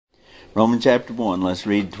Romans chapter 1, let's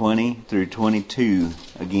read 20 through 22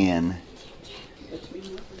 again.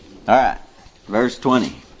 Alright, verse 20.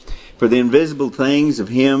 For the invisible things of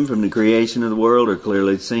Him from the creation of the world are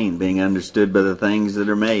clearly seen, being understood by the things that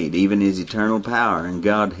are made, even His eternal power and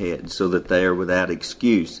Godhead, so that they are without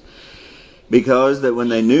excuse. Because that when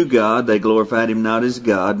they knew God, they glorified Him not as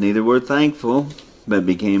God, neither were thankful, but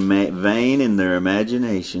became vain in their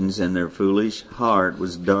imaginations, and their foolish heart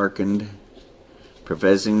was darkened.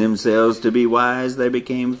 Professing themselves to be wise, they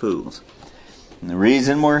became fools. And the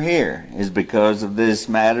reason we're here is because of this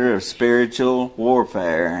matter of spiritual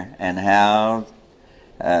warfare and how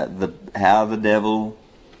the devil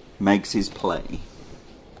makes his play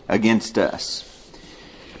against us.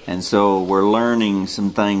 And so we're learning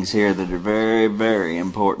some things here that are very, very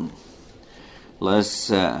important. Let's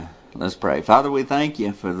pray. Father, we thank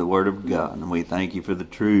You for the Word of God, and we thank You for the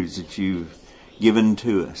truths that You've given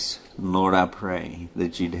to us. And Lord, I pray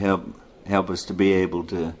that You'd help us to be able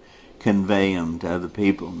to convey them to other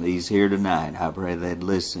people. These here tonight, I pray they'd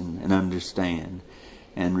listen and understand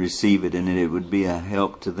and receive it, and that it would be a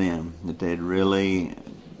help to them, that they'd really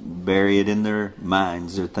bury it in their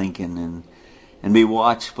minds, their thinking, and be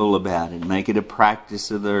watchful about it. Make it a practice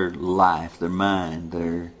of their life, their mind,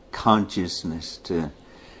 their consciousness, to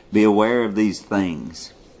be aware of these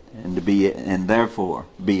things, and therefore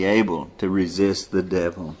be able to resist the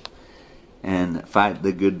devil and fight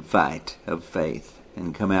the good fight of faith,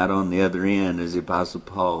 and come out on the other end as the Apostle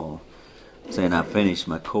Paul, saying, I've finished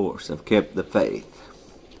my course, I've kept the faith.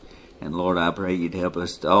 And Lord, I pray You'd help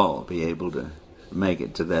us to all be able to make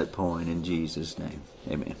it to that point in Jesus' name.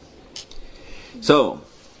 Amen. So,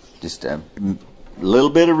 just a little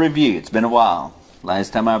bit of review. It's been a while.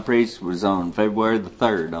 Last time I preached was on February the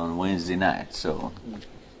 3rd on Wednesday night. So,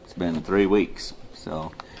 it's been 3 weeks.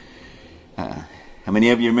 So, how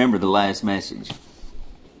many of you remember the last message?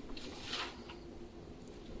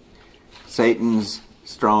 Satan's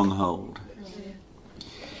stronghold.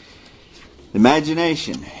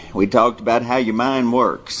 Imagination. We talked about how your mind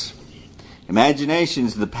works. Imagination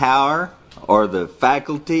is the power or the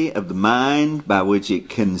faculty of the mind by which it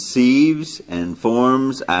conceives and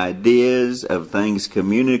forms ideas of things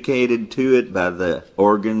communicated to it by the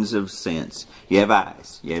organs of sense. You have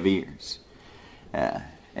eyes, you have ears,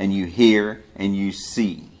 and you hear and you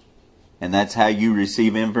see. And that's how you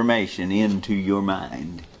receive information into your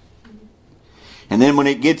mind. And then when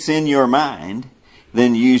it gets in your mind,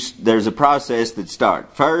 then there's a process that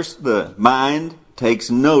starts. First, the mind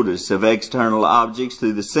takes notice of external objects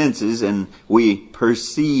through the senses, and we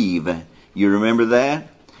perceive. You remember that?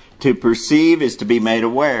 To perceive is to be made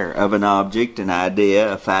aware of an object, an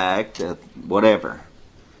idea, a fact, whatever.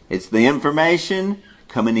 It's the information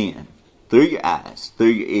coming in through your eyes, through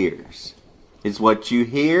your ears. It's what you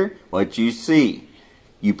hear, what you see.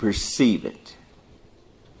 You perceive it.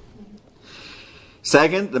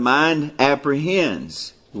 Second, the mind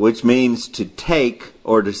apprehends, which means to take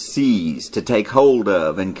or to seize, to take hold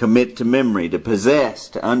of and commit to memory, to possess,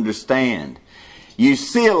 to understand. You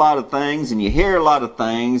see a lot of things and you hear a lot of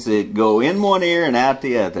things that go in one ear and out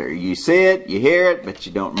the other. You see it, you hear it, but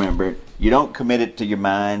you don't remember it. You don't commit it to your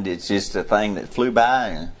mind. It's just a thing that flew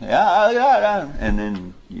by and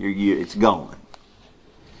then it's gone.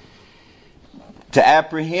 To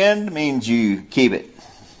apprehend means you keep it.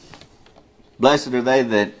 Blessed are they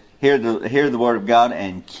that hear the word of God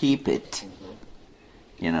and keep it.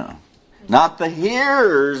 You know, not the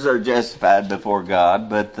hearers are justified before God,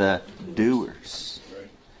 but the doers.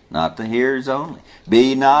 Not the hearers only.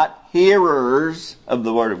 Be not hearers of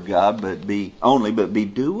the word of God, but be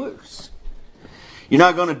doers. You're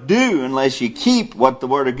not going to do unless you keep what the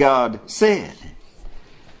word of God said.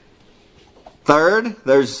 Third,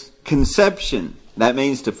 there's conception. That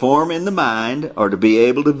means to form in the mind, or to be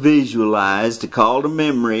able to visualize, to call to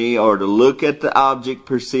memory, or to look at the object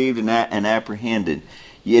perceived and apprehended.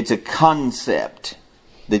 It's a concept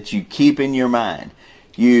that you keep in your mind.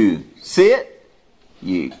 You see it,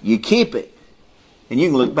 you keep it, and you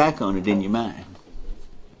can look back on it in your mind.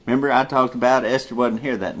 Remember I talked about Esther wasn't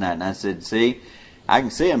here that night, and I said, see, I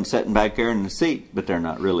can see them sitting back there in the seat, but they're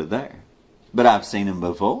not really there. But I've seen them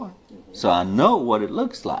before, so I know what it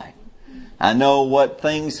looks like. I know what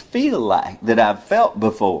things feel like that I've felt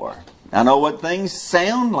before. I know what things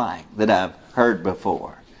sound like that I've heard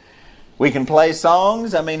before. We can play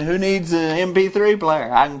songs. I mean, who needs an MP3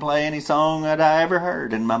 player? I can play any song that I ever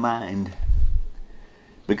heard in my mind.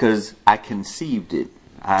 Because I conceived it.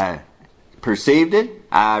 I perceived it.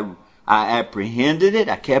 I apprehended it.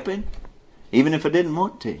 I kept it. Even if I didn't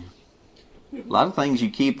want to. A lot of things you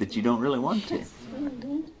keep that you don't really want to.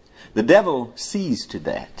 The devil sees to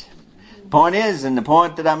that. Point is, and the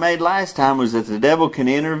point that I made last time was that the devil can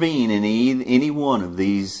intervene in any one of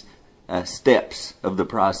these steps of the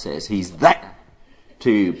process. He's there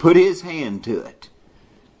to put his hand to it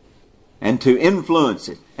and to influence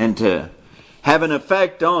it and to have an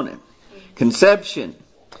effect on it. Conception.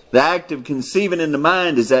 The act of conceiving in the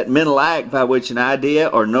mind is that mental act by which an idea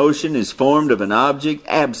or notion is formed of an object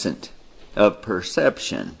absent of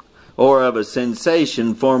perception or of a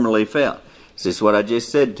sensation formerly felt. Is this what I just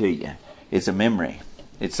said to you? It's a memory.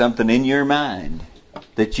 It's something in your mind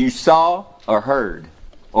that you saw or heard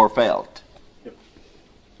or felt.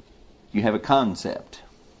 You have a concept.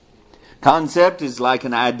 Concept is like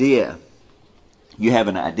an idea. You have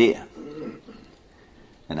an idea.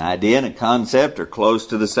 An idea and a concept are close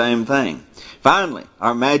to the same thing. Finally,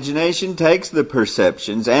 our imagination takes the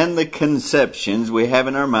perceptions and the conceptions we have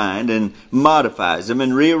in our mind and modifies them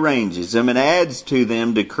and rearranges them and adds to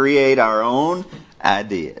them to create our own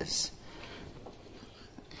ideas.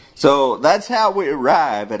 So that's how we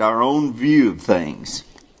arrive at our own view of things.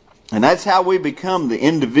 And that's how we become the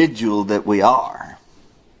individual that we are.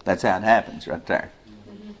 That's how it happens right there.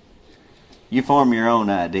 You form your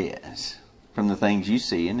own ideas from the things you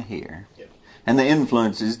see and hear and the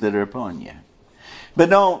influences that are upon you.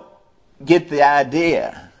 But don't get the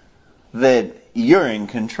idea that you're in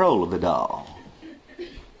control of it all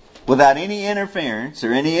without any interference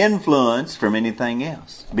or any influence from anything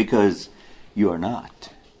else, because you are not.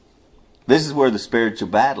 This is where the spiritual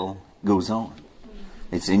battle goes on.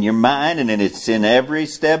 It's in your mind, and it's in every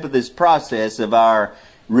step of this process of our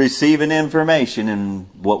receiving information and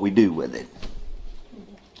what we do with it.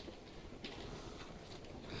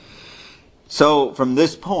 So from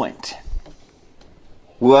this point,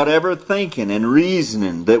 whatever thinking and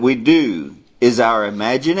reasoning that we do is our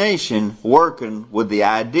imagination working with the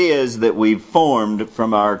ideas that we've formed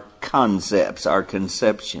from our concepts, our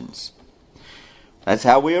conceptions. That's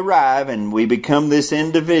how we arrive, and we become this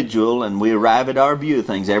individual, and we arrive at our view of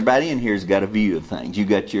things. Everybody in here's got a view of things. You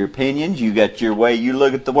got your opinions, you got your way you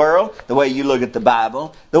look at the world, the way you look at the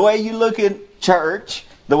Bible, the way you look at church,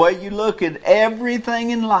 the way you look at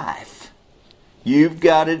everything in life. You've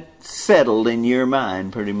got it settled in your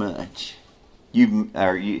mind pretty much.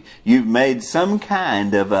 You've made some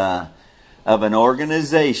kind of an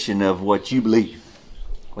organization of what you believe,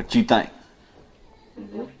 what you think.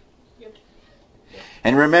 Mm-hmm.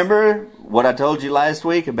 And remember what I told you last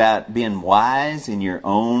week about being wise in your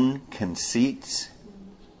own conceits?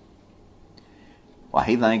 Well,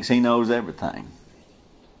 he thinks he knows everything.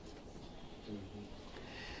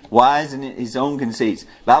 Wise in his own conceits. The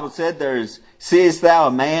Bible said seest thou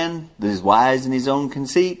a man that is wise in his own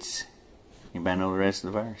conceits? Anybody know the rest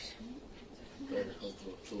of the verse?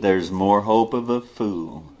 There's more hope of a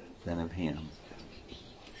fool than of him.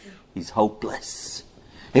 He's hopeless.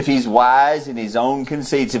 If he's wise in his own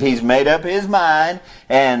conceits, if he's made up his mind,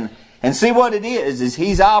 and see what it is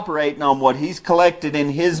he's operating on what he's collected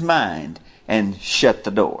in his mind and shut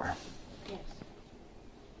the door.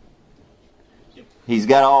 He's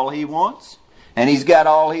got all he wants, and he's got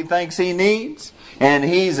all he thinks he needs, and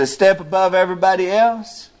he's a step above everybody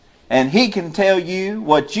else, and he can tell you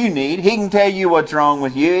what you need. He can tell you what's wrong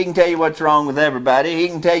with you. He can tell you what's wrong with everybody. He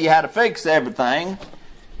can tell you how to fix everything.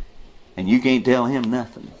 And you can't tell him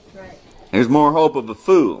nothing. Right. There's more hope of a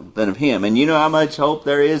fool than of him. And you know how much hope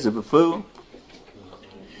there is of a fool?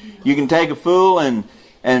 You can take a fool and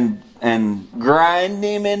grind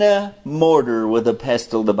him in a mortar with a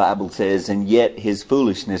pestle, the Bible says, and yet his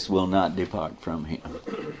foolishness will not depart from him.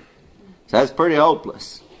 So that's pretty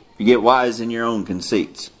hopeless. You get wise in your own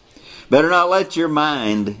conceits. Better not let your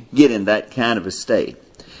mind get in that kind of a state.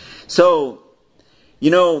 So,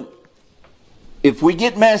 if we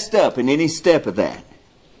get messed up in any step of that,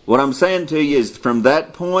 what I'm saying to you is from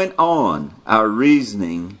that point on, our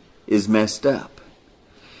reasoning is messed up.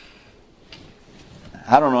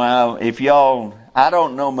 I don't know I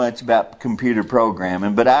don't know much about computer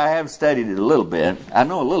programming, but I have studied it a little bit. I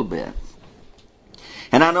know a little bit.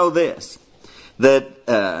 And I know this,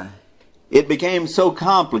 that it became so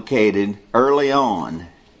complicated early on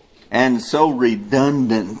and so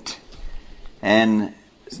redundant, and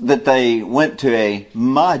that they went to a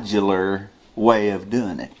modular way of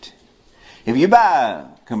doing it. If you buy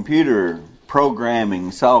computer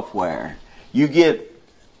programming software, you get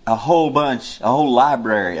a whole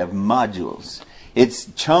library of modules. It's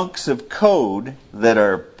chunks of code that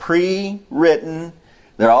are pre-written,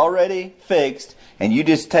 they're already fixed, and you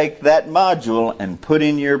just take that module and put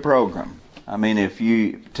in your program. I mean,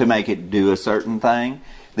 to make it do a certain thing,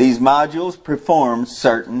 these modules perform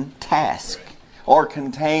certain tasks or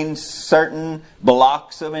contain certain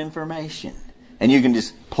blocks of information. And you can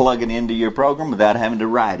just plug it into your program without having to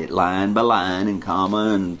write it line by line and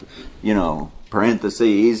comma and,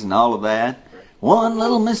 parentheses and all of that. One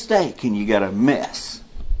little mistake and you got a mess.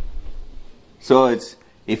 So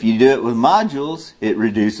if you do it with modules, it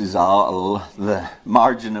reduces all the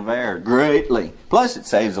margin of error greatly. Plus it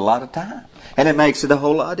saves a lot of time. And it makes it a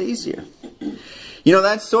whole lot easier.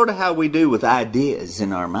 That's sort of how we do with ideas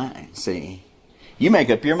in our mind, see. You make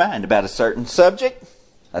up your mind about a certain subject,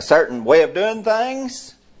 a certain way of doing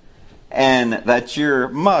things, and that's your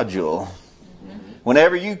module.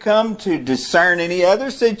 Whenever you come to discern any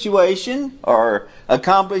other situation or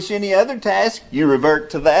accomplish any other task, you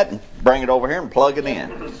revert to that and bring it over here and plug it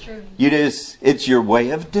in. That's true. It's your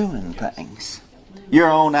way of doing things.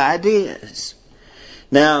 Your own ideas.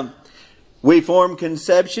 Now, we form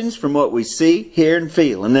conceptions from what we see, hear, and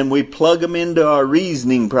feel, and then we plug them into our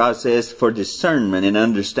reasoning process for discernment and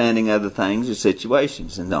understanding other things or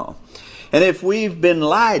situations and all. And if we've been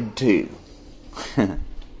lied to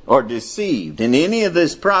or deceived in any of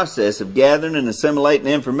this process of gathering and assimilating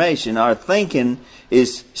information, our thinking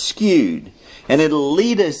is skewed. And it'll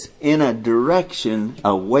lead us in a direction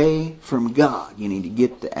away from God. You need to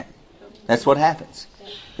get that. That's what happens.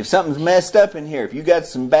 If something's messed up in here, if you got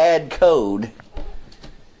some bad code,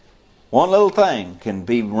 one little thing can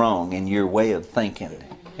be wrong in your way of thinking.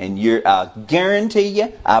 And I guarantee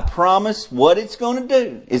you, I promise what it's going to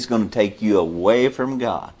do. It's going to take you away from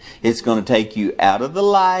God. It's going to take you out of the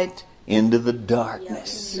light into the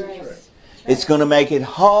darkness. It's going to make it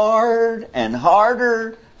hard and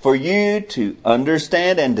harder for you to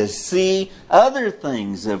understand and to see other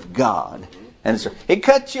things of God. And so it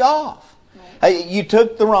cuts you off. You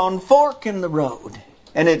took the wrong fork in the road.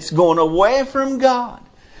 And it's going away from God.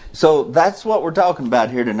 So that's what we're talking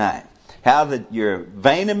about here tonight. How your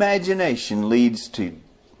vain imagination leads to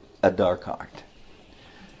a dark heart.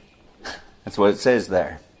 That's what it says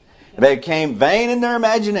there. They became vain in their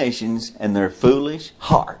imaginations, and their foolish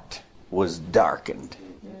heart was darkened.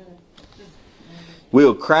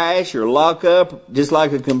 We'll crash or lock up just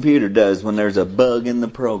like a computer does when there's a bug in the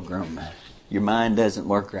program. Your mind doesn't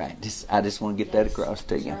work right. I just want to get that across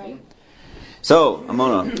to you. So, I'm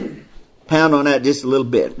going to pound on that just a little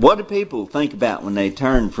bit. What do people think about when they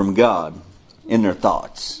turn from God in their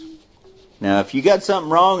thoughts? Now, if you got something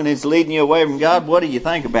wrong and it's leading you away from God, what do you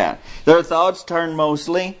think about? Their thoughts turn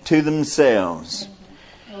mostly to themselves,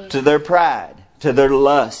 to their pride, to their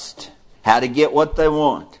lust, how to get what they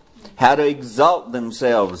want, how to exalt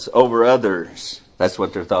themselves over others. That's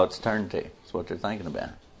what their thoughts turn to. That's what they're thinking about.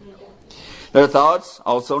 Their thoughts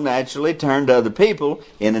also naturally turn to other people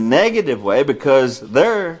in a negative way because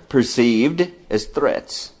they're perceived as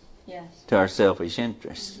threats to our selfish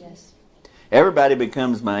interests. Yes. Everybody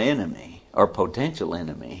becomes my enemy or potential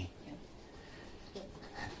enemy.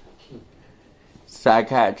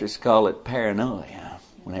 Psychiatrists call it paranoia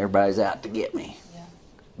when everybody's out to get me.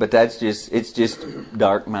 But it's just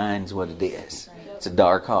dark mind's what it is. It's a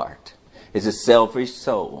dark heart. It's a selfish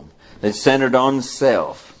soul that's centered on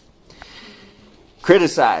self.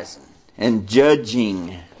 Criticizing and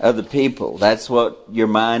judging other people. That's what your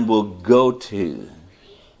mind will go to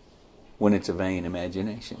when it's a vain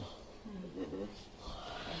imagination.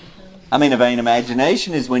 A vain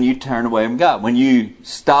imagination is when you turn away from God. When you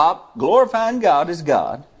stop glorifying God as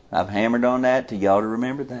God. I've hammered on that to y'all to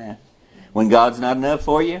remember that. When God's not enough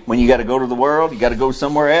for you. When you got to go to the world. You got to go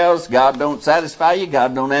somewhere else. God don't satisfy you.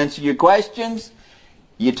 God don't answer your questions.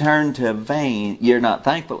 You turn to vain, you're not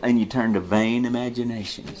thankful, and you turn to vain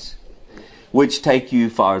imaginations, which take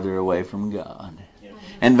you farther away from God.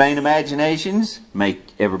 And vain imaginations make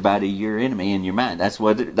everybody your enemy in your mind. That's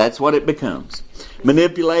what it becomes.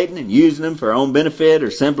 Manipulating and using them for our own benefit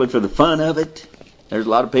or simply for the fun of it. There's a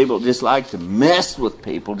lot of people that just like to mess with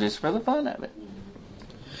people just for the fun of it.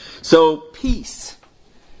 So peace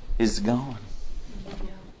is gone.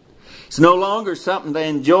 It's no longer something they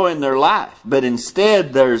enjoy in their life, but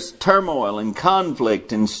instead there's turmoil and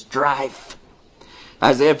conflict and strife.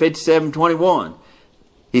 Isaiah 57:21.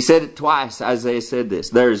 He said it twice. Isaiah said this.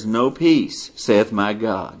 There is no peace, saith my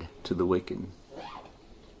God, to the wicked.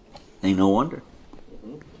 Ain't no wonder.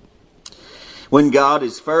 When God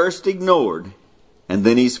is first ignored and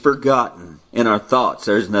then He's forgotten in our thoughts,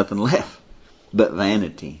 there's nothing left but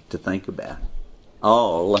vanity to think about.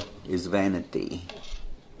 All is vanity.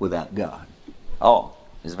 Without God. All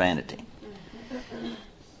is vanity.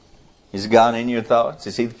 Is God in your thoughts?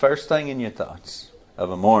 Is He the first thing in your thoughts of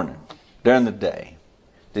a morning, during the day?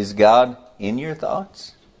 Is God in your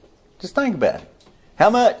thoughts? Just think about it. How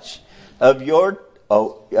much of your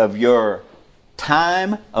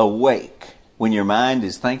time awake when your mind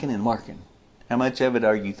is thinking and working, how much of it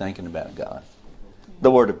are you thinking about God?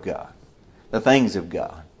 the Word of God, the things of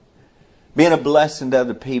God, being a blessing to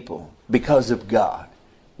other people because of God.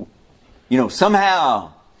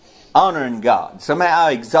 Somehow honoring God, somehow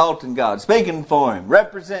exalting God, speaking for Him,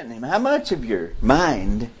 representing Him. How much of your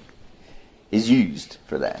mind is used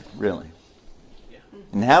for that, really?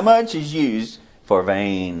 And how much is used for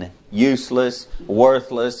vain, useless,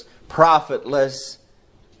 worthless, profitless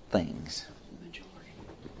things?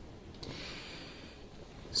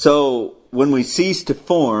 So, when we cease to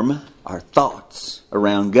form our thoughts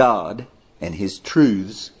around God and His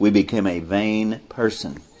truths, we become a vain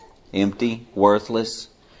person. Empty, worthless.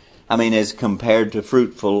 As compared to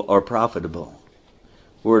fruitful or profitable.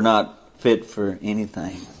 We're not fit for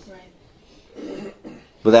anything. Right.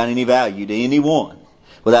 Without any value to anyone.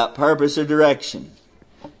 Without purpose or direction.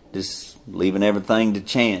 Just leaving everything to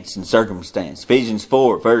chance and circumstance. Ephesians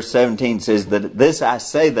 4 verse 17 says that this I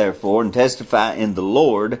say therefore and testify in the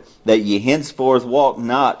Lord that ye henceforth walk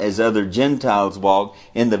not as other Gentiles walk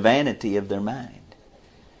in the vanity of their mind.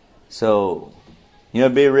 So,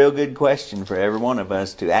 it'd be a real good question for every one of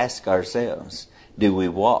us to ask ourselves. Do we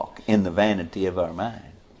walk in the vanity of our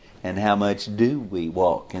mind? And how much do we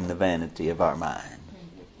walk in the vanity of our mind?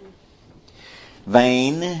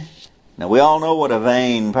 Vain. Now we all know what a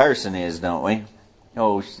vain person is, don't we?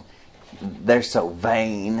 Oh, they're so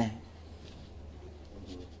vain.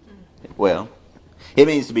 Well, it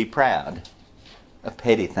means to be proud of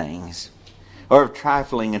petty things or of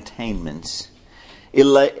trifling attainments.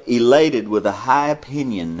 Elated with a high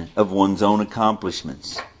opinion of one's own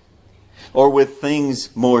accomplishments, or with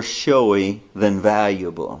things more showy than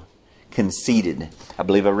valuable. Conceited. I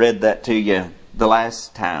believe I read that to you the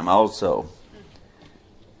last time also.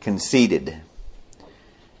 Conceited.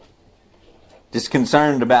 Just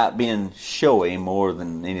concerned about being showy more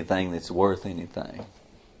than anything that's worth anything.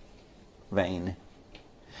 Vain.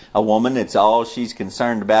 A woman, it's all she's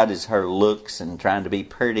concerned about is her looks and trying to be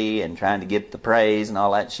pretty and trying to get the praise and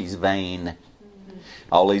all that. She's vain.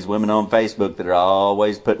 All these women on Facebook that are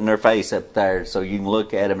always putting their face up there so you can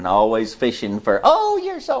look at them and always fishing for, oh,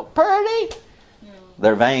 you're so pretty.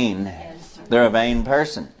 They're vain. They're a vain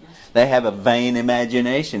person. They have a vain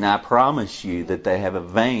imagination. I promise you that they have a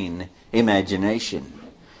vain imagination.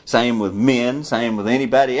 Same with men, same with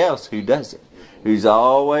anybody else who does it. Who's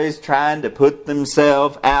always trying to put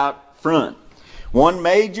themselves out front. One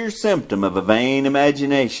major symptom of a vain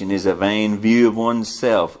imagination is a vain view of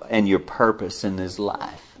oneself and your purpose in this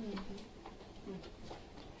life.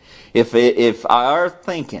 If in our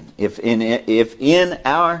thinking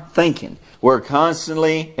we're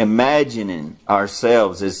constantly imagining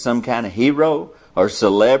ourselves as some kind of hero or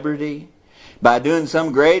celebrity by doing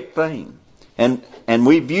some great thing, and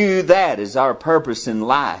we view that as our purpose in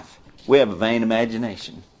life, we have a vain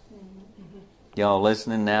imagination. Y'all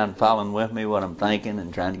listening now and following with me what I'm thinking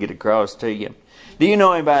and trying to get across to you? Do you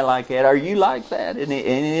know anybody like that? Are you like that in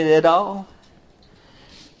it at all?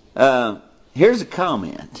 Here's a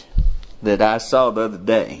comment that I saw the other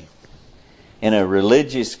day in a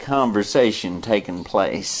religious conversation taking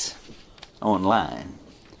place online.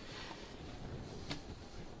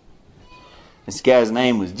 This guy's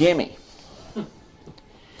name was Jimmy.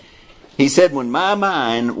 He said, when my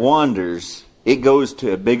mind wanders, it goes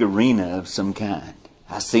to a big arena of some kind.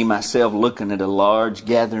 I see myself looking at a large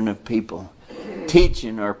gathering of people,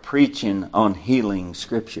 teaching or preaching on healing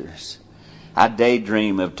scriptures. I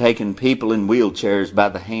daydream of taking people in wheelchairs by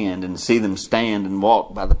the hand and see them stand and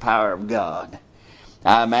walk by the power of God.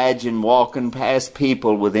 I imagine walking past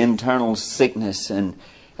people with internal sickness and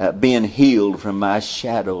being healed from my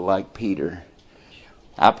shadow like Peter.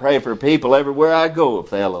 I pray for people everywhere I go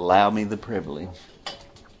if they'll allow me the privilege.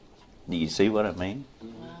 Do you see what I mean?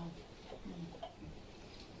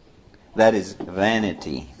 That is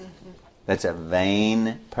vanity. That's a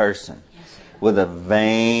vain person with a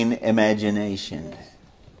vain imagination.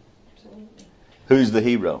 Who's the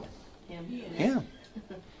hero? Him.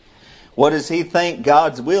 What does he think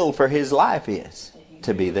God's will for his life is?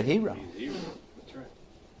 To be the hero.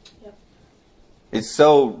 It's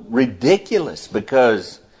so ridiculous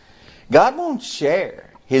because God won't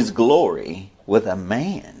share His glory with a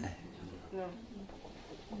man.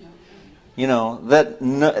 You know,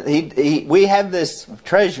 we have this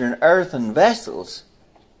treasure in earthen vessels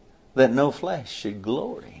that no flesh should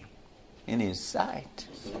glory in His sight.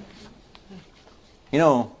 You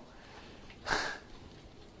know,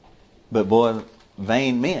 but boy,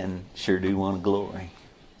 vain men sure do want to glory.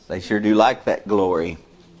 They sure do like that glory.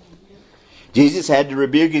 Jesus had to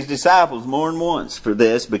rebuke His disciples more than once for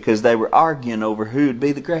this because they were arguing over who would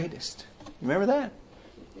be the greatest. Remember that?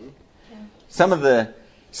 Some of the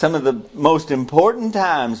some of the most important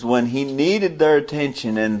times when he needed their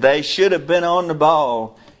attention and they should have been on the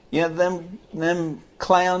ball, them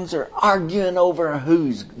clowns are arguing over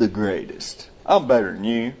who's the greatest. I'm better than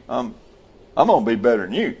you. I'm going to be better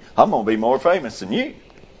than you. I'm going to be more famous than you.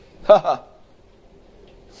 The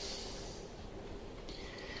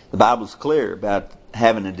Bible's clear about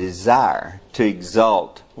having a desire to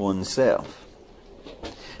exalt oneself.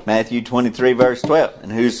 Matthew 23 verse 12.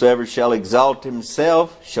 And whosoever shall exalt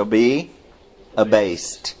himself shall be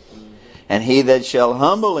abased. And he that shall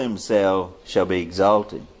humble himself shall be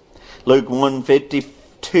exalted. Luke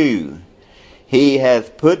 1:52. He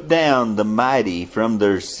hath put down the mighty from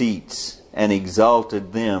their seats and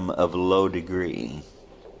exalted them of low degree.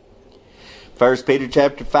 1 Peter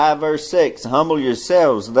chapter 5 verse 6. Humble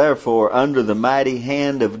yourselves therefore under the mighty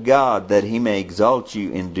hand of God, that he may exalt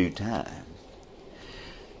you in due time.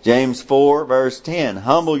 James 4 verse 10.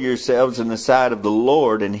 Humble yourselves in the sight of the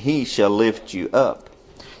Lord, and he shall lift you up.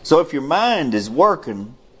 So if your mind is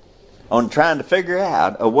working on trying to figure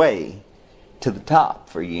out a way to the top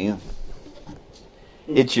for you,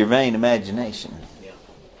 it's your vain imagination.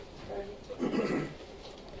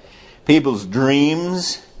 People's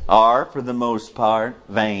dreams are, for the most part,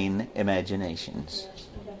 vain imaginations.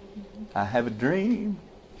 I have a dream.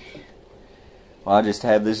 Well, I just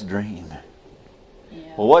have this dream.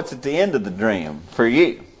 Well, what's at the end of the dream for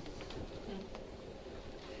you?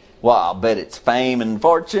 Well, I'll bet it's fame and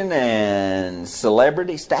fortune and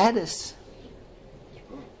celebrity status.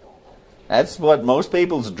 That's what most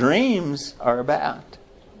people's dreams are about.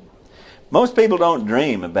 Most people don't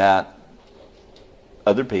dream about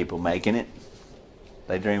other people making it.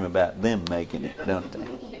 They dream about them making it, don't they?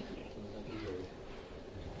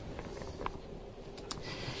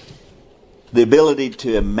 The ability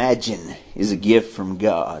to imagine is a gift from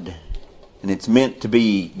God. And it's meant to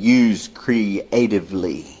be used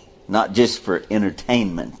creatively, not just for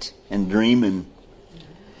entertainment and dreaming.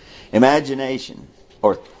 Imagination,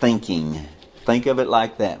 or thinking. Think of it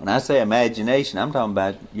like that. When I say imagination, I'm talking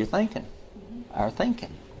about your thinking. Our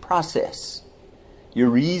thinking process. Your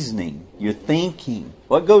reasoning. Your thinking.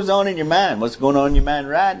 What goes on in your mind? What's going on in your mind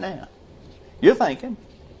right now? You're thinking.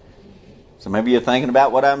 Some of you are thinking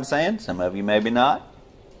about what I'm saying. Some of you maybe not.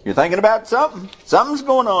 You're thinking about something. Something's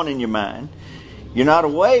going on in your mind. You're not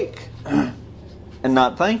awake and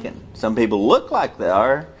not thinking. Some people look like they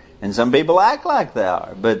are, and some people act like they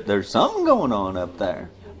are. But there's something going on up there.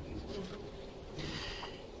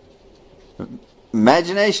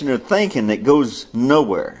 Imagination or thinking that goes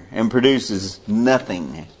nowhere and produces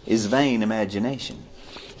nothing is vain imagination.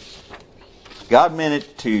 God meant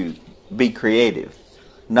it to be creative,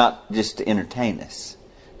 not just to entertain us.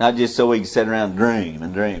 Not just so we can sit around and dream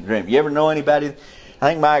and dream and dream. You ever know anybody? I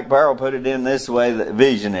think Mike Barrow put it in this way, that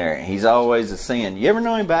visionary. He's always a sin. You ever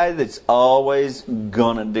know anybody that's always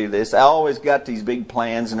going to do this? They always got these big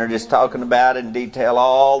plans and they're just talking about it in detail,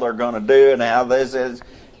 all they're going to do and how this is.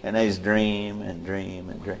 And they just dream and dream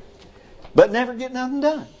and dream. But never get nothing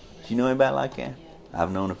done. Do you know anybody like that?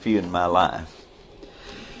 I've known a few in my life.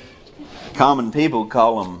 Common people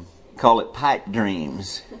call it pipe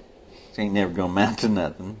dreams. It ain't never going to amount to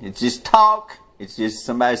nothing. It's just talk. It's just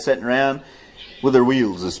somebody sitting around with their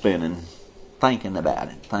wheels a spinning, thinking about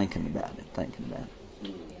it, thinking about it, thinking about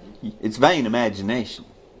it. It's vain imagination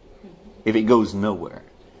if it goes nowhere.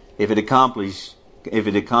 If it accomplishes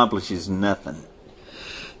nothing.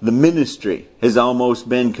 The ministry has almost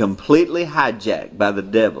been completely hijacked by the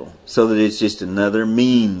devil, so that it's just another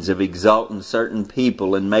means of exalting certain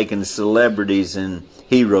people and making celebrities and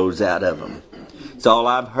heroes out of them. It's all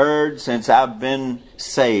I've heard since I've been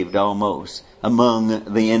saved, almost,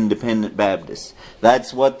 among the independent Baptists.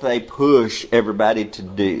 That's what they push everybody to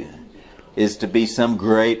do, is to be some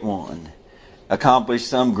great one, accomplish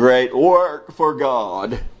some great work for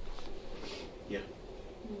God.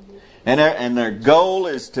 And their goal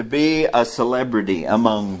is to be a celebrity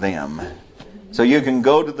among them. So you can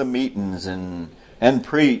go to the meetings and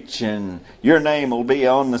preach, and your name will be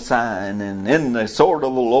on the sign and in the sword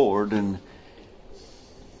of the Lord. And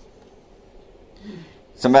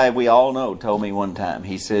somebody we all know told me one time,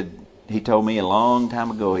 he told me a long time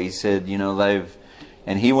ago, he said,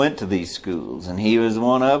 and he went to these schools and he was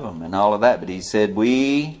one of them and all of that, but he said,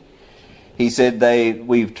 we've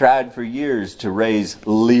tried for years to raise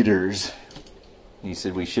leaders. He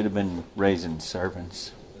said we should have been raising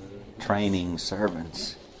servants, training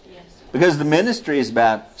servants. Yes. Because the ministry is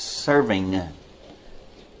about serving,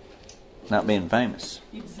 not being famous.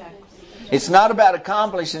 Exactly. It's not about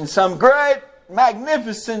accomplishing some great,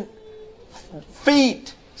 magnificent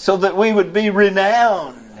feat so that we would be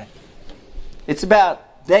renowned. It's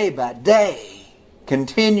about day by day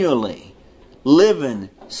continually living,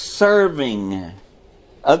 serving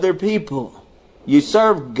other people. You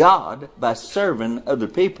serve God by serving other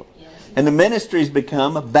people. And the ministries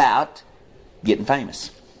become about getting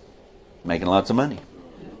famous, making lots of money,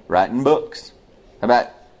 writing books.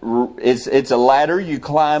 It's a ladder you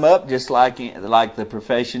climb up, just like the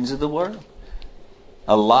professions of the world.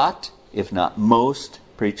 A lot, if not most,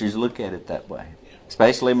 preachers look at it that way,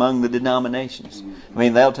 especially among the denominations. I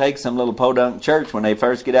mean, they'll take some little podunk church when they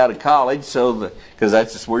first get out of college, because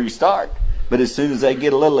that's just where you start. But as soon as they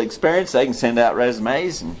get a little experience, they can send out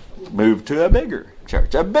resumes and move to a bigger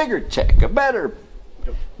church, a bigger check, a better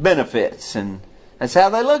benefits, and that's how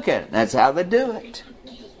they look at it. That's how they do it.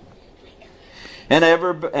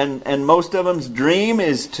 And most of them's dream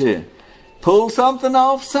is to pull something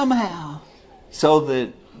off somehow, so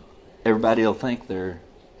that everybody will think they're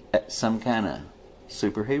some kind of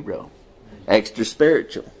superhero, extra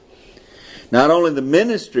spiritual. Not only the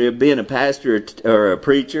ministry of being a pastor or a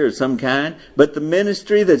preacher of some kind, but the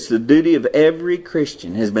ministry that's the duty of every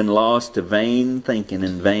Christian has been lost to vain thinking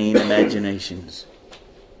and vain imaginations.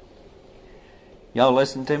 Y'all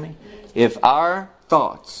listen to me? If our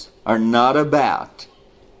thoughts are not about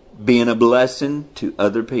being a blessing to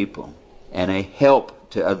other people and a help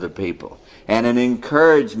to other people and an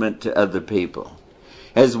encouragement to other people,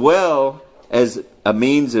 as well as a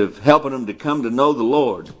means of helping them to come to know the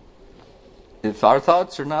Lord, if our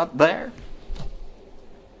thoughts are not there,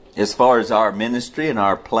 as far as our ministry and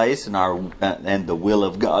our place and the will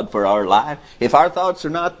of God for our life, if our thoughts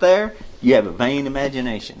are not there, you have a vain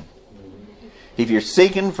imagination. If you're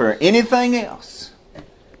seeking for anything else,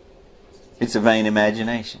 it's a vain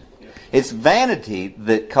imagination. It's vanity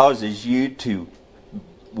that causes you to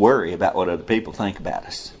worry about what other people think about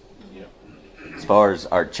us. As far as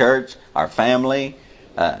our church, our family,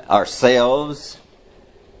 ourselves,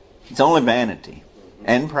 it's only vanity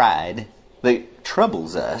and pride that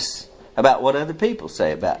troubles us about what other people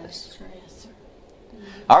say about us.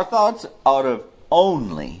 Our thoughts ought to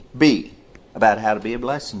only be about how to be a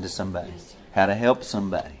blessing to somebody, how to help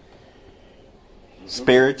somebody.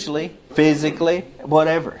 Spiritually, physically,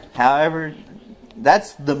 whatever. However,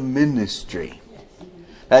 that's the ministry.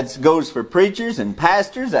 That goes for preachers and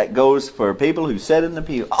pastors. That goes for people who sit in the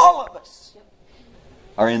pew. All of us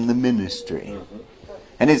are in the ministry.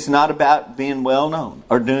 And it's not about being well known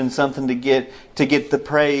or doing something to get the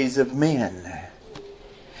praise of men.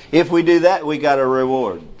 If we do that, we got a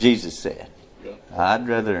reward, Jesus said. I'd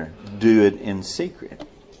rather do it in secret.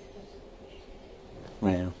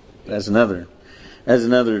 Well, that's another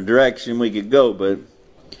direction we could go. But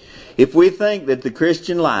if we think that the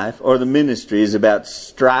Christian life or the ministry is about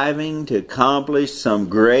striving to accomplish some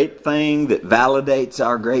great thing that validates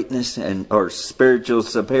our greatness or spiritual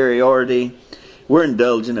superiority, we're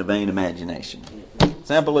indulging a vain imagination.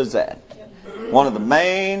 Simple as that. One of the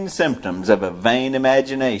main symptoms of a vain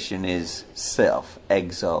imagination is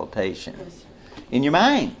self-exaltation in your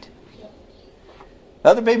mind.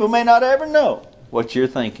 Other people may not ever know what you're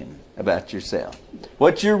thinking about yourself,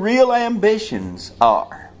 what your real ambitions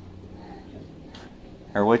are,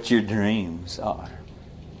 or what your dreams are.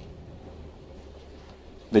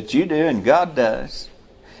 But you do, and God does.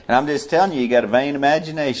 And I'm just telling you got a vain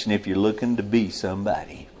imagination if you're looking to be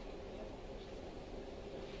somebody.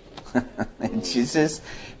 And she says,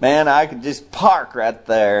 man, I could just park right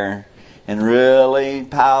there and really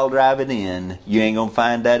pile drive it in. You ain't going to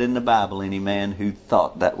find that in the Bible, any man who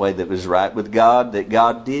thought that way that was right with God, that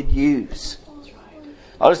God did use.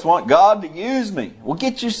 I just want God to use me. Well,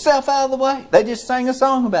 get yourself out of the way. They just sang a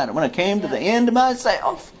song about it. When I came to the end of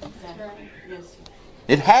myself.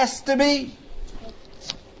 It has to be.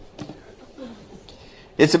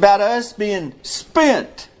 It's about us being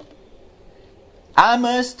spent. I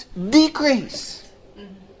must decrease.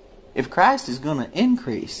 If Christ is going to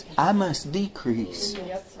increase, I must decrease.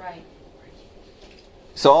 That's right.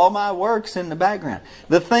 So all my work's in the background.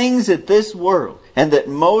 The things that this world and that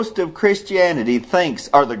most of Christianity thinks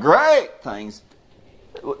are the great things,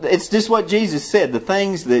 it's just what Jesus said. The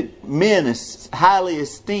things that men highly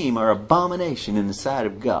esteem are abomination in the sight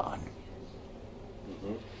of God.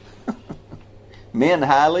 Men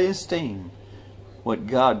highly esteem what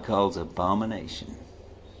God calls abomination.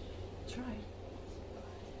 That's right.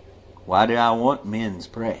 Why do I want men's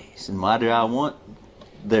praise? And why do I want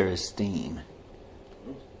their esteem?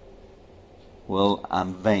 Well,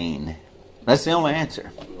 I'm vain. That's the only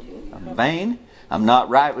answer. I'm vain. I'm not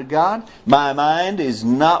right with God. My mind is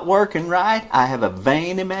not working right. I have a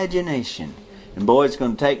vain imagination. And boy, it's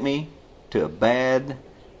going to take me to a bad...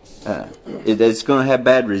 it's going to have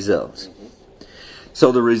bad results.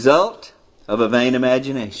 So the result of a vain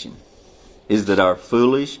imagination is that our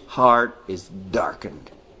foolish heart is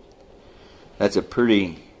darkened. That's a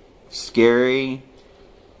pretty scary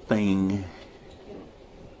thing.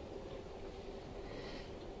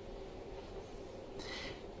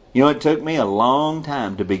 You know, it took me a long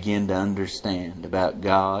time to begin to understand about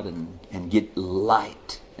God and get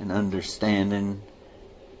light and understanding.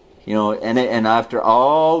 You know, and after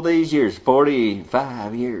all these years,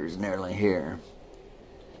 45 years nearly here,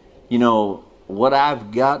 you know, what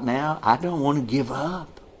I've got now, I don't want to give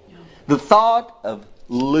up. The thought of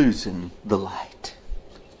losing the light.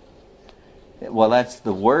 Well, that's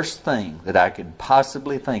the worst thing that I could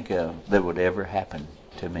possibly think of that would ever happen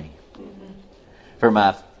to me. For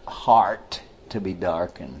my heart to be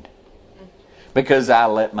darkened. Because I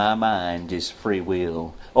let my mind just free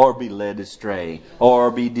will, or be led astray, or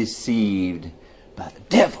be deceived by the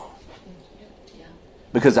devil.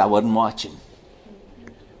 Because I wasn't watching.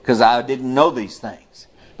 Because I didn't know these things.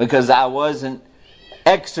 Because I wasn't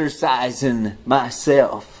exercising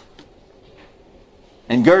myself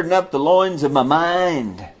and girding up the loins of my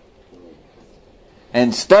mind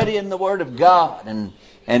and studying the Word of God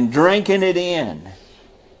and drinking it in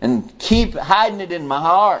and keep hiding it in my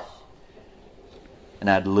heart, and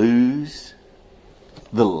I'd lose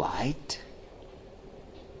the light.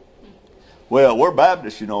 Well, we're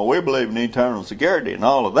Baptists, you know, we believe in eternal security and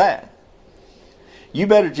all of that. You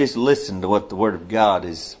better just listen to what the Word of God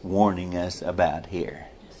is warning us about here.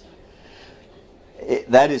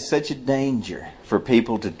 That is such a danger for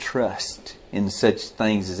people to trust in such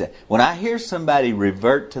things as that. When I hear somebody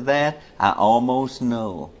revert to that, I almost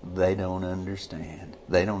know they don't understand.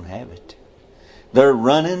 They don't have it. They're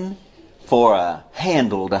running for a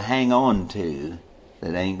handle to hang on to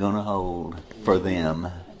that ain't going to hold for them.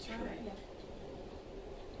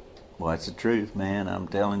 Well, that's the truth, man. I'm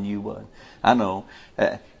telling you what. I know,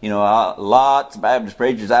 lots of Baptist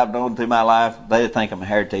preachers I've known through my life, they think I'm a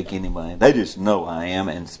heretic anyway. They just know I am.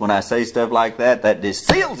 And when I say stuff like that, that just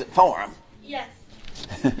seals it for them. Yes.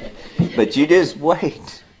 But you just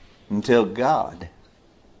wait until God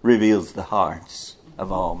reveals the hearts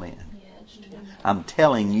of all men. I'm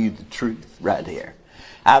telling you the truth right here.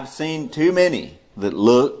 I've seen too many that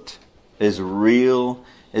looked as real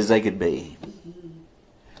as they could be.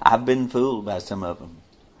 I've been fooled by some of them.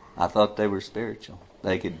 I thought they were spiritual.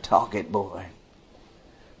 They could talk it, boy.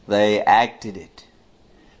 They acted it.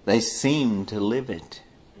 They seemed to live it.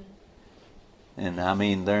 And I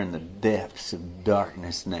mean, they're in the depths of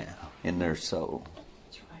darkness now in their soul.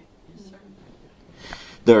 That's right. Yes, sir.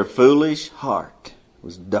 Their foolish heart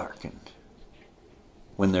was darkened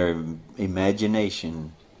when their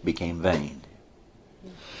imagination became vain.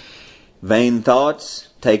 Vain thoughts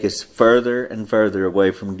take us further and further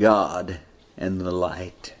away from God and the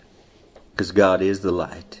light. Because God is the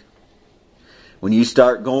light. When you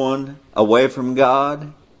start going away from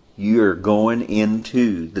God, you're going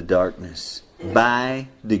into the darkness by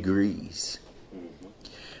degrees.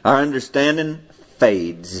 Our understanding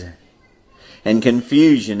fades, and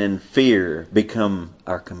confusion and fear become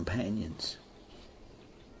our companions.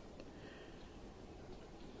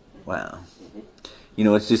 Wow. You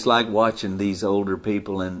know, it's just like watching these older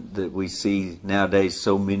people and that we see nowadays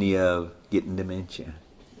so many of getting dementia.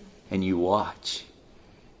 And you watch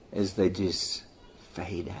as they just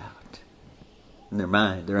fade out. In their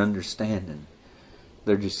mind, their understanding,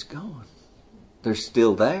 they're just gone. They're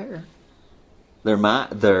still there. Their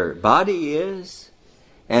body is.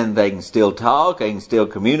 And they can still talk, they can still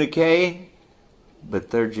communicate. But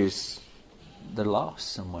they're lost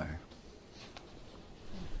somewhere.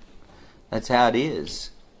 That's how it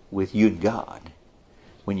is with you and God.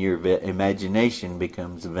 When your imagination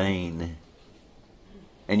becomes vain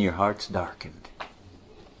and your heart's darkened.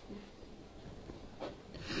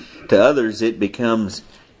 To others it becomes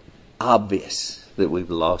obvious that we've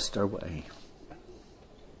lost our way.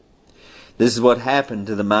 This is what happened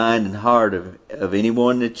to the mind and heart of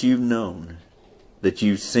anyone that you've known, that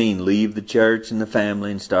you've seen leave the church and the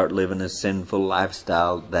family and start living a sinful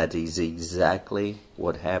lifestyle. That is exactly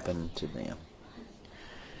what happened to them.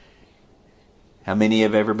 How many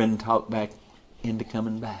have ever been talked back into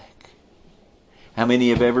coming back? How many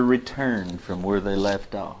have ever returned from where they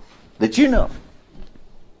left off? That you know.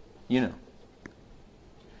 You know.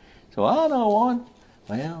 So I know one.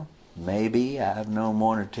 Well, maybe I've known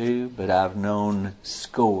one or two, but I've known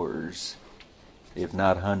scores, if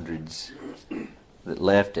not hundreds, that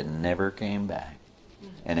left and never came back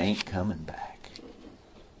and ain't coming back.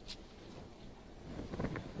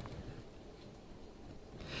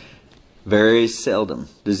 Very seldom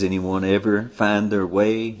does anyone ever find their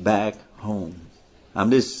way back home. I'm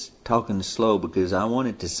just talking slow because I want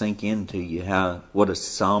it to sink into you what a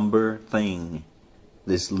somber thing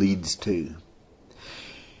this leads to.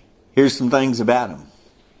 Here's some things about them.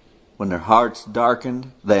 When their hearts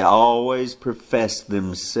darkened, they always profess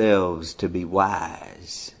themselves to be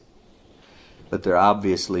wise. But they're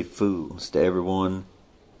obviously fools to everyone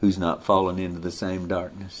who's not fallen into the same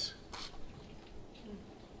darkness.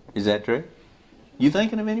 Is that true? You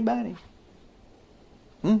thinking of anybody?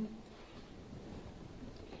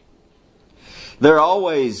 They're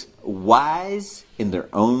always wise in their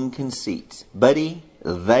own conceits. Buddy,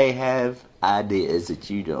 they have ideas that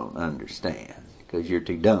you don't understand because you're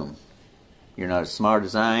too dumb. You're not as smart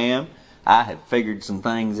as I am. I have figured some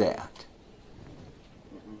things out.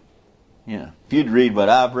 Yeah. If you'd read what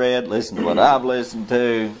I've read, listen to what I've listened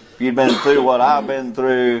to, if you'd been through what I've been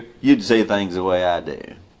through, you'd see things the way I do.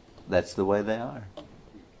 That's the way they are.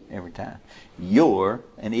 Every time. You're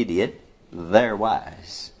an idiot. They're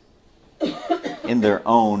wise. In their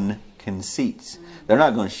own conceits. They're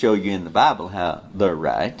not going to show you in the Bible how they're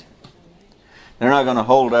right. They're not going to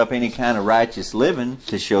hold up any kind of righteous living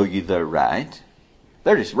to show you they're right.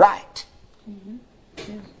 They're just right.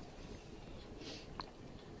 Yeah.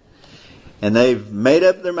 And they've made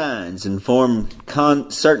up their minds and formed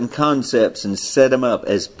certain concepts and set them up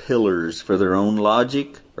as pillars for their own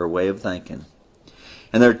logic or way of thinking.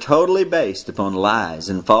 And they're totally based upon lies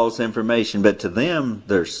and false information, but to them,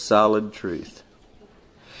 they're solid truth.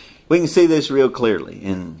 We can see this real clearly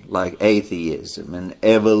in like atheism and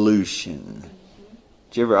evolution.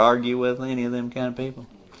 Did you ever argue with any of them kind of people?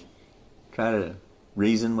 Try to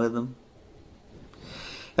reason with them?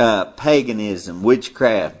 Paganism,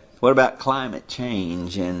 witchcraft. What about climate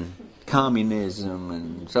change and communism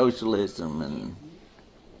and socialism and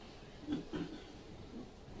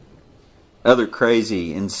other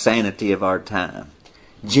crazy insanity of our time?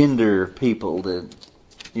 Gender people that,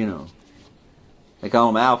 they call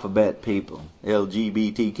them alphabet people.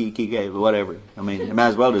 LGBTQ, whatever. I mean, you might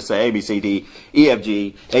as well just say A, B, C, D, E, F,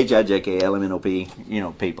 G, H, I, J, K, L, M, N, O, P,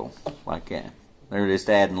 people like that. They're just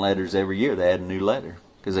adding letters every year. They add a new letter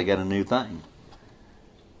because they got a new thing.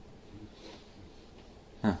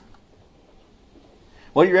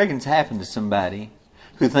 What do you reckon's happened to somebody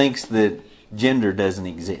who thinks that gender doesn't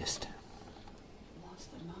exist?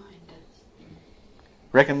 Lost their mind.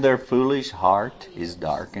 Reckon their foolish heart is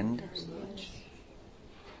darkened.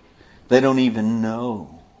 They don't even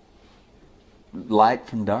know light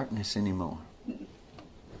from darkness anymore.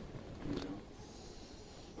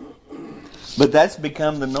 But that's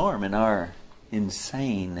become the norm in our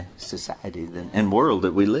insane society and world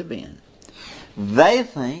that we live in. They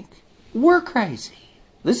think we're crazy.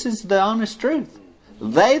 This is the honest truth.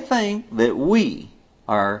 They think that we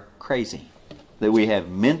are crazy, that we have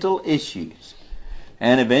mental issues.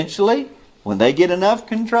 And eventually, when they get enough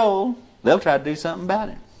control, they'll try to do something about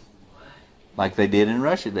it. Like they did in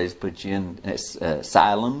Russia. They just put you in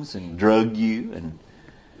asylums and drug you and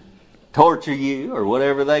torture you or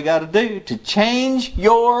whatever they got to do to change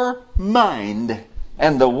your mind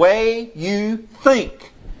and the way you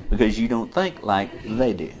think, because you don't think like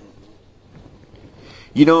they do.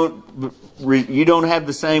 You don't have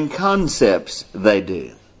the same concepts they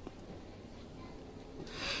do.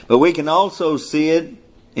 But we can also see it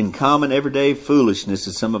in common everyday foolishness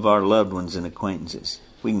of some of our loved ones and acquaintances.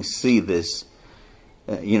 We can see this,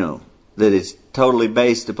 that it's totally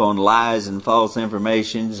based upon lies and false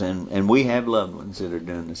informations, and we have loved ones that are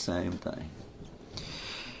doing the same thing.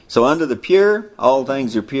 So unto the pure, all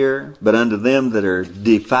things are pure, but unto them that are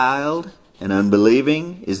defiled and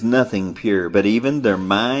unbelieving is nothing pure, but even their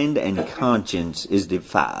mind and conscience is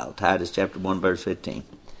defiled. Titus chapter 1, verse 15.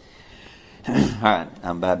 All right,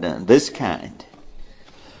 I'm about done. This kind.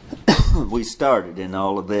 We started in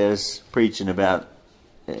all of this preaching about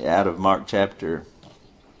out of Mark chapter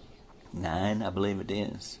 9, I believe it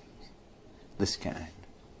is. This kind.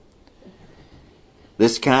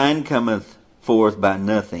 This kind cometh forth by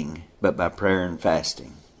nothing but by prayer and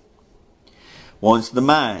fasting. Once the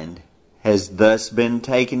mind has thus been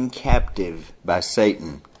taken captive by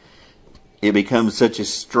Satan, it becomes such a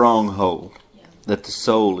stronghold that the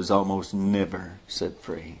soul is almost never set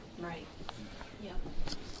free. Right. Yeah.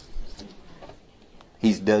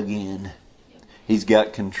 He's dug in. He's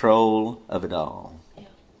got control of it all. Yeah.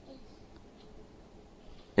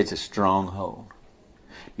 It's a stronghold.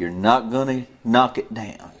 You're not going to knock it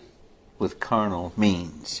down with carnal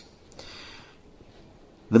means.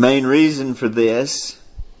 The main reason for this,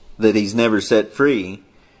 that he's never set free,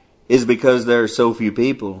 is because there are so few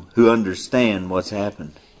people who understand what's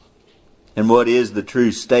happened and what is the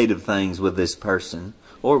true state of things with this person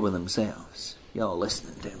or with themselves. Y'all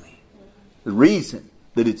listening to me? The reason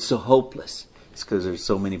that it's so hopeless is because there's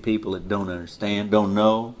so many people that don't understand, don't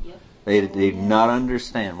know. They do not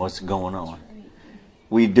understand what's going on.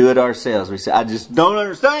 We do it ourselves. We say, I just don't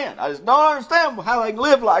understand. I just don't understand how they can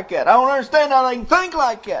live like that. I don't understand how they can think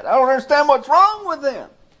like that. I don't understand what's wrong with them.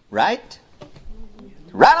 Right?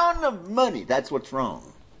 Right on the money. That's what's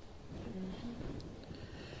wrong.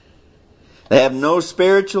 They have no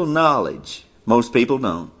spiritual knowledge, most people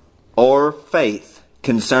don't, or faith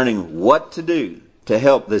concerning what to do to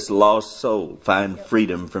help this lost soul find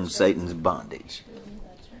freedom from Satan's bondage.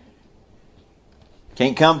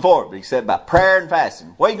 Can't come forward except by prayer and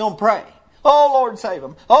fasting. What are you going to pray? Oh, Lord, save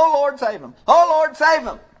them. Oh, Lord, save them. Oh, Lord, save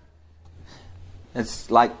them. It's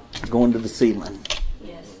like going to the ceiling.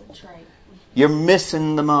 Yes, that's right. You're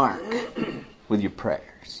missing the mark with your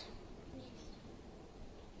prayers.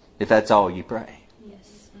 If that's all you pray.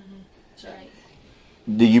 Yes, that's right.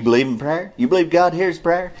 Do you believe in prayer? You believe God hears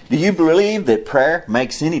prayer? Do you believe that prayer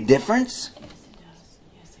makes any difference? Yes, it does.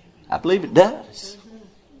 Yes, I believe it does.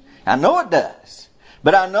 I know it does.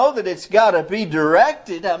 But I know that it's got to be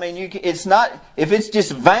directed. I mean, it's not, if it's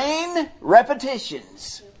just vain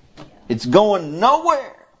repetitions, it's going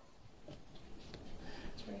nowhere.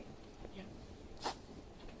 that's right.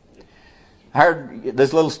 I heard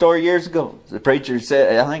this little story years ago. The preacher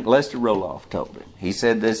said, I think Lester Roloff told it. He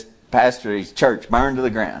said this pastor, his church burned to the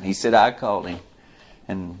ground. He said, I called him.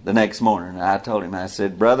 And the next morning I told him, I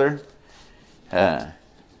said, brother,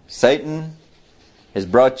 Satan has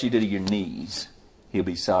brought you to your knees. He'll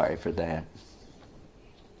be sorry for that.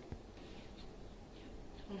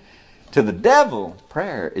 To the devil,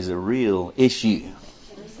 prayer is a real issue.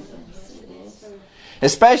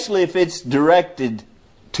 Especially if it's directed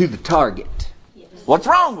to the target. What's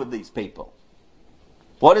wrong with these people?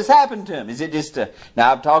 What has happened to them? Is it just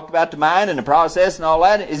now I've talked about the mind and the process and all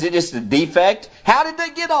that. Is it just a defect? How did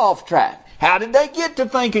they get off track? How did they get to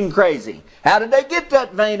thinking crazy? How did they get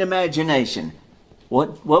that vain imagination?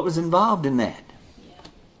 What was involved in that?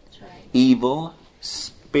 Evil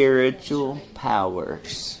spiritual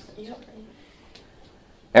powers.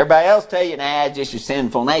 Everybody else tell you, nah, it's just your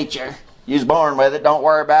sinful nature. You was born with it, don't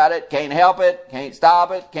worry about it, can't help it, can't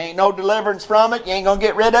stop it, can't no deliverance from it, you ain't going to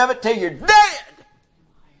get rid of it till you're dead.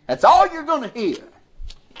 That's all you're going to hear.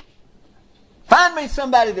 Find me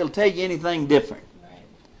somebody that'll tell you anything different.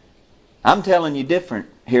 I'm telling you different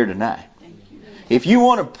here tonight. If you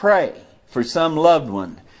want to pray for some loved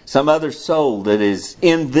one, some other soul that is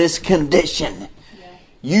in this condition,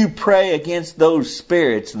 you pray against those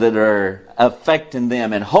spirits that are affecting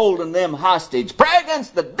them and holding them hostage. Pray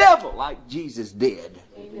against the devil like Jesus did.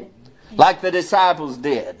 Amen. Like the disciples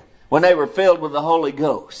did when they were filled with the Holy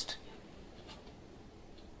Ghost.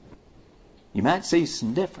 You might see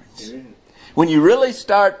some difference. Amen. When you really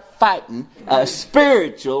start fighting a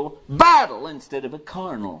spiritual battle instead of a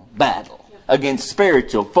carnal battle against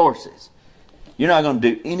spiritual forces. You're not going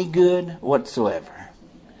to do any good whatsoever.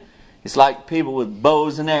 It's like people with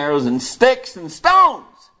bows and arrows and sticks and stones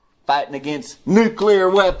fighting against nuclear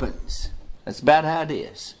weapons. That's about how it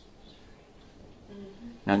is.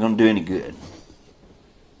 Not going to do any good.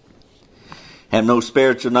 Have no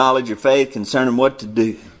spiritual knowledge or faith concerning what to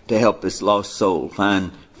do to help this lost soul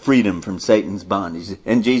find freedom from Satan's bondage.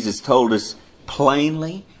 And Jesus told us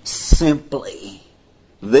plainly, simply,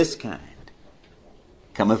 this kind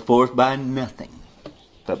cometh forth by nothing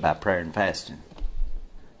but by prayer and fasting.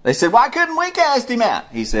 They said, why couldn't we cast him out?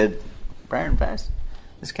 He said, prayer and fasting.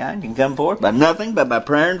 This kind can come forth by nothing but by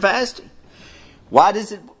prayer and fasting. How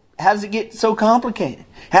does it get so complicated?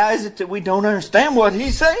 How is it that we don't understand what he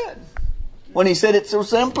said when he said it so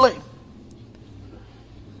simply?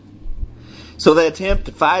 So they attempt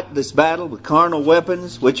to fight this battle with carnal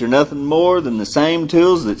weapons, which are nothing more than the same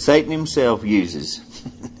tools that Satan himself uses.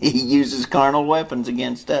 He uses carnal weapons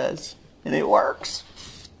against us, and it works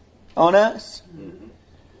on us.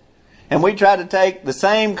 And we try to take the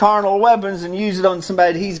same carnal weapons and use it on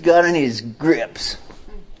somebody he's got in his grips.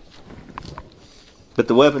 But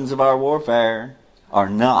the weapons of our warfare are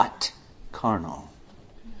not carnal,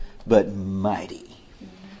 but mighty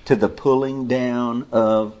to the pulling down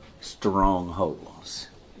of strongholds.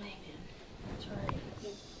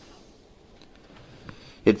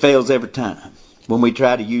 It fails every time when we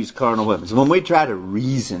try to use carnal weapons, when we try to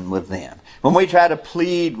reason with them, when we try to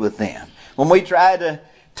plead with them, when we try to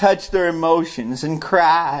touch their emotions and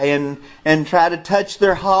cry and try to touch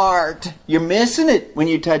their heart. You're missing it when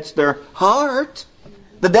you touch their heart.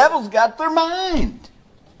 The devil's got their mind.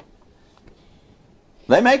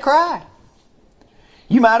 They may cry.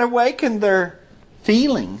 You might awaken their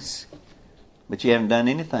feelings, but you haven't done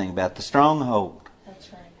anything about the stronghold. That's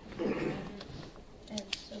right.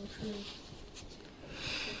 That's so true.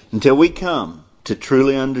 Until we come to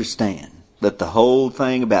truly understand that the whole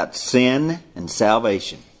thing about sin and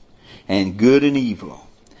salvation and good and evil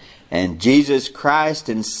and Jesus Christ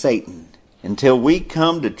and Satan, until we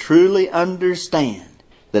come to truly understand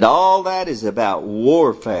that all that is about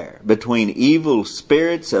warfare between evil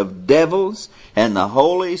spirits of devils and the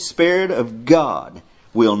Holy Spirit of God,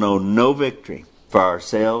 we'll know no victory for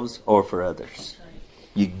ourselves or for others.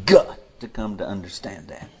 You got to come to understand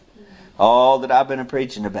that. All that I've been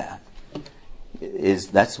preaching about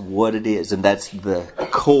that's what it is, and that's the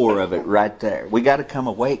core of it right there. We got to come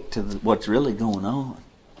awake to what's really going on.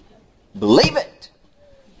 Believe it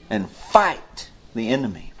and fight the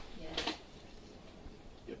enemy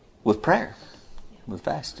with prayer, with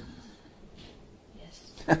fasting.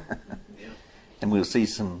 Yes. And we'll see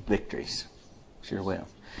some victories. Sure will.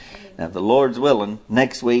 Now, if the Lord's willing,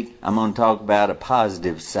 next week I'm going to talk about a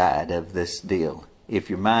positive side of this deal. If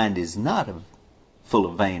your mind is not full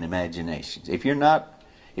of vain imaginations, if your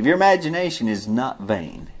imagination is not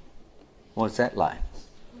vain, what's that like?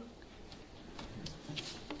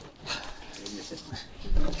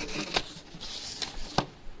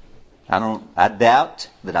 I doubt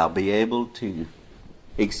that I'll be able to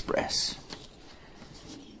express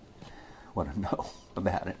what I know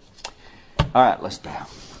about it. All right, let's bow.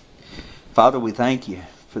 Father, we thank you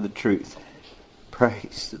for the truth.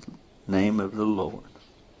 Praise the name of the Lord.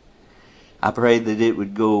 I pray that it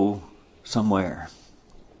would go somewhere.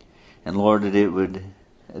 And Lord, that it would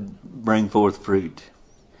bring forth fruit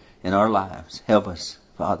in our lives. Help us,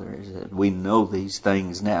 Father, as we know these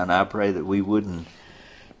things now. And I pray that we wouldn't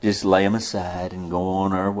just lay them aside and go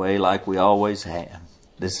on our way like we always have.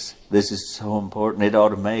 This is so important. It ought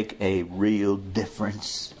to make a real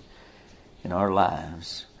difference in our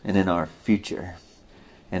lives and in our future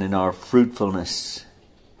and in our fruitfulness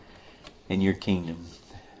in your kingdom.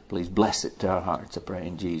 Please bless it to our hearts, I pray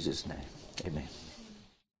in Jesus' name. Amen.